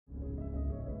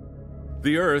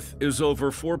The Earth is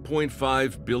over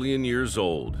 4.5 billion years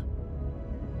old.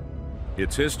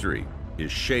 Its history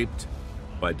is shaped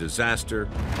by disaster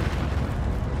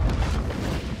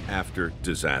after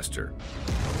disaster.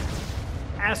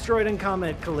 Asteroid and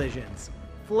comet collisions,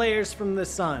 flares from the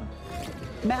sun,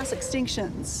 mass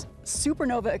extinctions,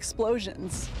 supernova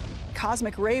explosions,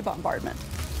 cosmic ray bombardment.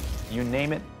 You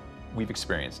name it, we've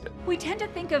experienced it. We tend to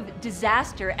think of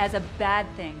disaster as a bad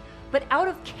thing, but out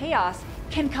of chaos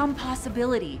can come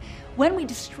possibility. When we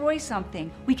destroy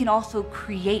something, we can also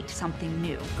create something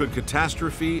new. Could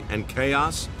catastrophe and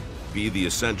chaos be the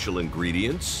essential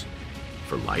ingredients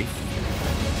for life?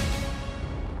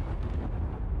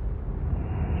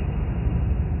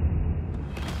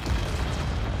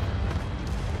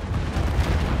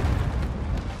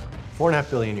 Four and a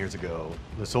half billion years ago,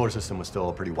 the solar system was still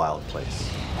a pretty wild place.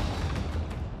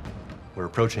 We're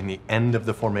approaching the end of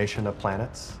the formation of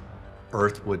planets.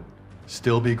 Earth would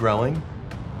still be growing.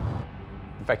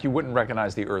 In fact, you wouldn't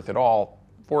recognize the Earth at all.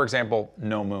 For example,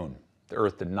 no moon. The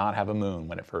Earth did not have a moon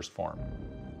when it first formed.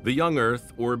 The young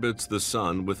Earth orbits the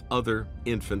Sun with other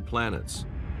infant planets.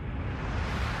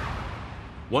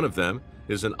 One of them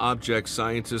is an object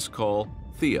scientists call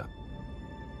Theia.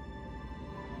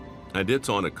 And it's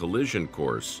on a collision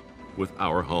course with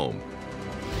our home.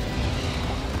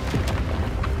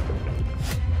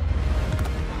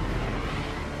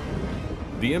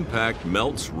 The impact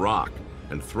melts rock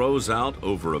and throws out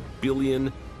over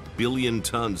 1 billion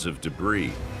tons of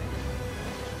debris.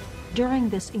 During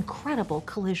this incredible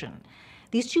collision,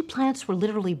 these two planets were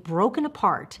literally broken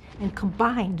apart and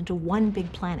combined into one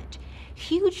big planet.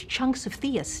 Huge chunks of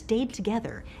Theia stayed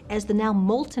together as the now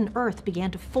molten Earth began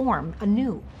to form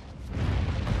anew.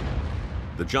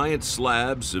 The giant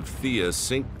slabs of Theia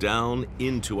sink down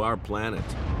into our planet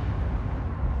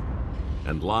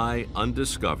and lie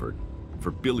undiscovered for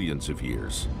billions of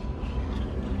years.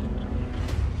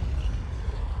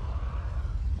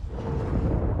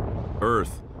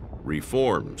 Earth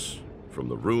reforms from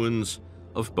the ruins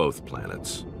of both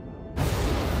planets.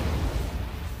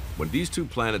 When these two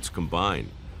planets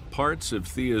combine, parts of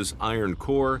Theia's iron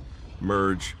core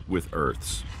merge with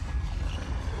Earth's.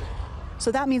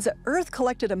 So that means that Earth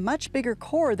collected a much bigger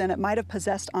core than it might have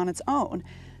possessed on its own.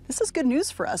 This is good news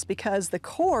for us because the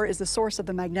core is the source of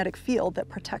the magnetic field that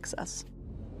protects us.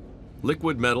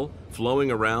 Liquid metal flowing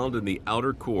around in the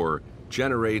outer core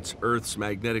generates Earth's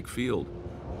magnetic field,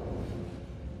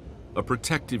 a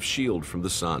protective shield from the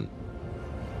sun.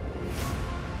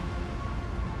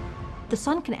 The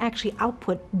sun can actually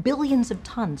output billions of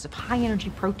tons of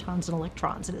high-energy protons and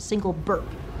electrons in a single burp.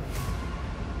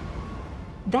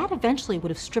 That eventually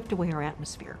would have stripped away our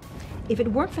atmosphere. If it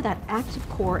weren't for that active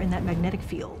core and that magnetic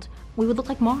field, we would look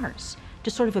like Mars,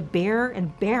 just sort of a bare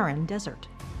and barren desert.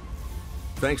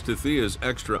 Thanks to Theia's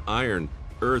extra iron,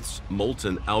 Earth's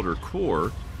molten outer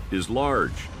core is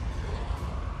large.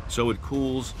 So it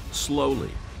cools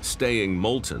slowly, staying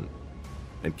molten,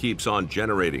 and keeps on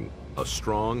generating a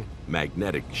strong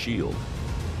magnetic shield.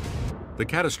 The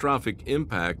catastrophic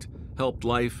impact helped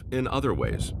life in other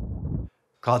ways,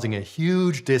 causing a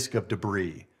huge disk of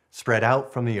debris spread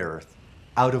out from the Earth,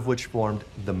 out of which formed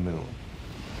the moon.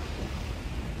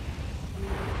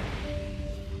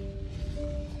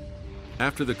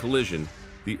 After the collision,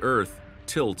 the Earth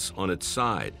tilts on its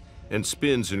side and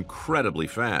spins incredibly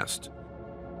fast.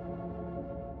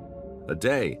 A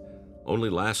day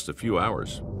only lasts a few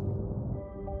hours.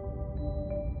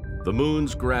 The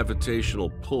moon's gravitational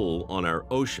pull on our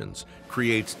oceans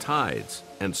creates tides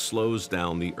and slows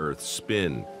down the Earth's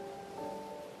spin,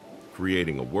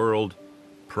 creating a world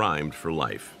primed for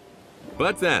life.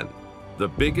 But then, the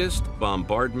biggest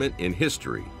bombardment in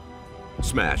history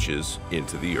smashes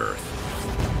into the Earth.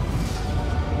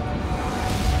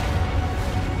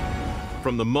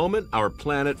 From the moment our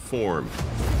planet formed,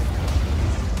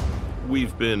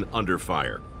 we've been under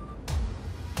fire.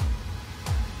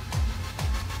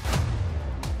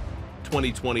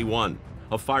 2021,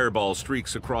 a fireball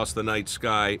streaks across the night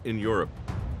sky in Europe.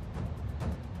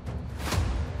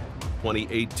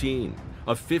 2018,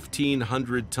 a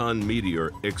 1,500-ton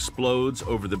meteor explodes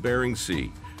over the Bering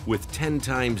Sea with 10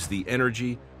 times the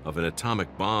energy of an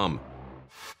atomic bomb.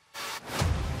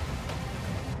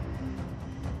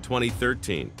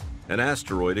 2013, an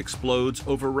asteroid explodes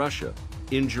over Russia,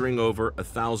 injuring over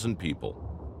 1,000 people.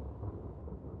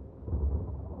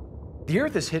 The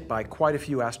Earth is hit by quite a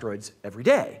few asteroids every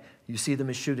day. You see them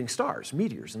as shooting stars,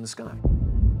 meteors in the sky.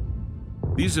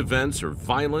 These events are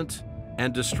violent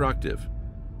and destructive,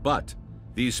 but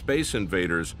these space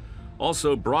invaders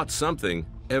also brought something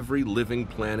every living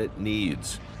planet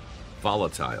needs: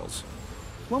 volatiles.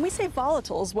 When we say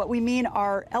volatiles, what we mean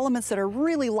are elements that are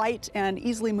really light and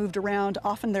easily moved around.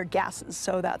 Often they're gases,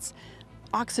 so that's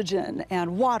oxygen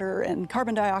and water and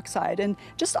carbon dioxide and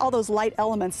just all those light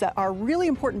elements that are really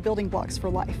important building blocks for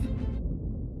life.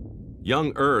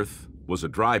 Young Earth was a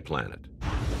dry planet.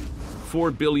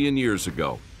 4 billion years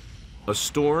ago, a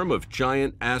storm of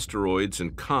giant asteroids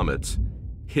and comets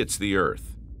hits the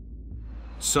Earth.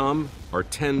 Some are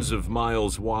tens of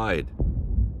miles wide.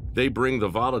 They bring the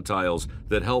volatiles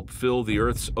that help fill the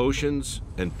Earth's oceans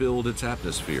and build its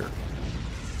atmosphere.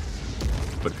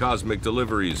 But cosmic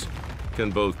deliveries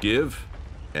can both give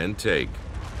and take.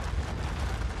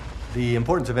 The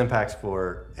importance of impacts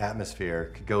for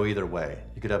atmosphere could go either way.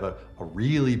 You could have a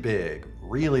really big,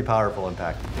 really powerful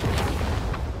impact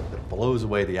that blows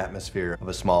away the atmosphere of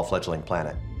a small fledgling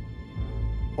planet.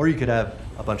 Or you could have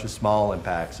a bunch of small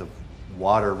impacts of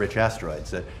water-rich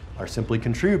asteroids that are simply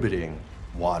contributing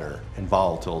water and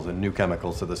volatiles and new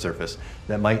chemicals to the surface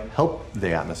that might help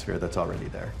the atmosphere that's already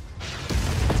there.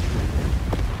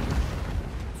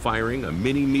 Firing a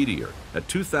mini meteor at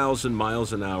 2,000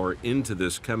 miles an hour into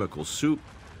this chemical soup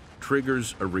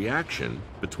triggers a reaction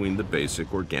between the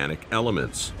basic organic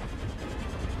elements,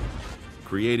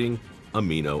 creating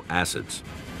amino acids.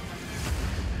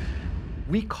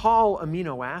 We call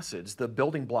amino acids the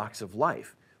building blocks of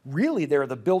life. Really, they're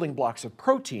the building blocks of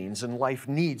proteins, and life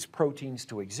needs proteins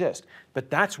to exist.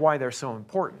 But that's why they're so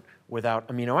important. Without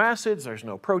amino acids, there's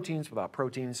no proteins. Without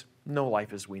proteins, no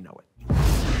life as we know it.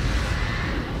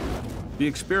 The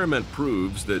experiment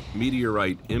proves that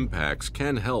meteorite impacts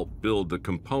can help build the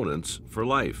components for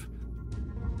life.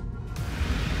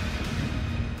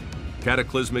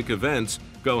 Cataclysmic events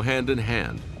go hand in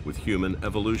hand with human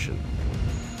evolution.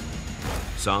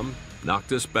 Some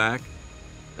knocked us back,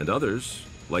 and others,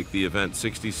 like the event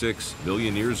 66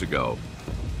 million years ago,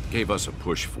 gave us a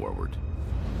push forward.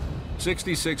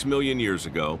 66 million years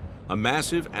ago, a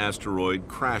massive asteroid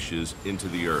crashes into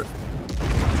the Earth.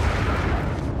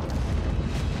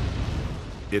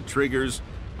 It triggers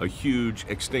a huge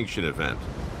extinction event.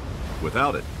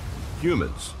 Without it,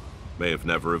 humans may have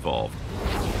never evolved.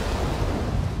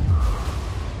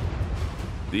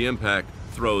 The impact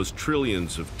throws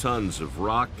trillions of tons of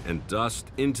rock and dust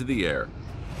into the air.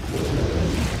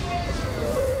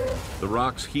 The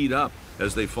rocks heat up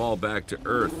as they fall back to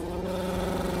Earth,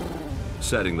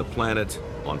 setting the planet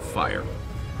on fire.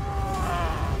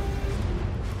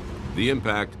 The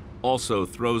impact also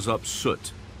throws up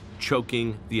soot,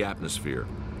 choking the atmosphere.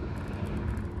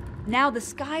 Now the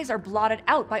skies are blotted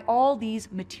out by all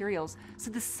these materials,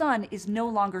 so the sun is no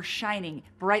longer shining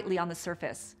brightly on the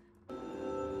surface.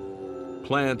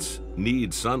 Plants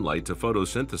need sunlight to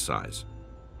photosynthesize.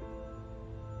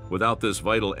 Without this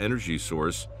vital energy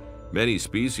source, many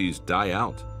species die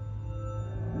out.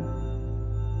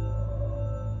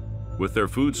 With their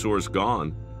food source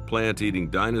gone, plant-eating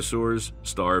dinosaurs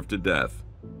starve to death,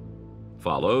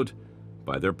 followed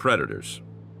by their predators.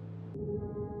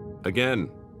 Again,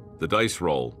 the dice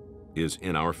roll is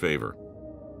in our favor.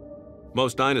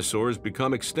 Most dinosaurs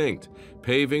become extinct,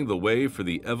 paving the way for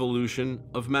the evolution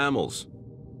of mammals,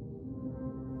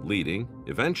 leading,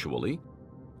 eventually,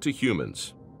 to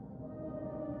humans.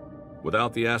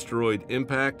 Without the asteroid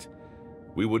impact,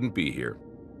 we wouldn't be here.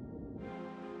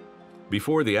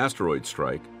 Before the asteroid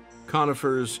strike,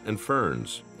 conifers and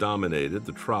ferns dominated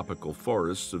the tropical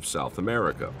forests of South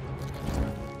America.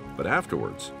 But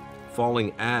afterwards,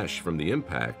 falling ash from the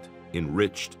impact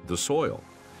enriched the soil,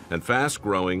 and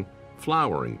fast-growing,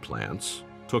 flowering plants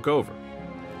took over.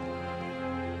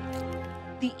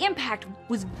 The impact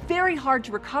was very hard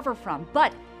to recover from,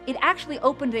 but it actually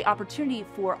opened the opportunity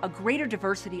for a greater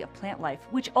diversity of plant life,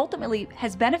 which ultimately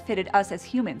has benefited us as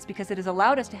humans because it has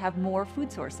allowed us to have more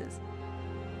food sources.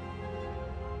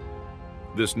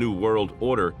 This new world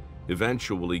order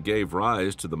eventually gave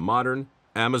rise to the modern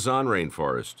Amazon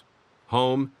rainforest,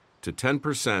 home to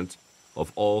 10%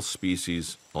 of all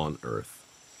species on Earth.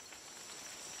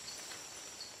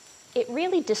 It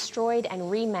really destroyed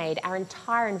and remade our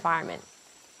entire environment.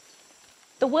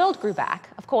 The world grew back,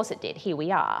 of course it did, here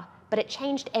we are, but it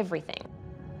changed everything.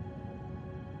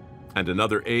 And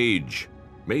another age,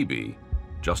 maybe,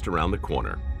 just around the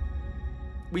corner.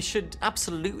 We should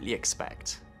absolutely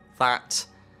expect that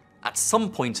at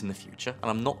some point in the future, and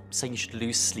I'm not saying you should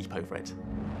lose sleep over it,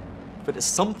 but at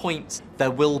some point there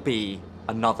will be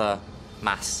another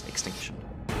mass extinction.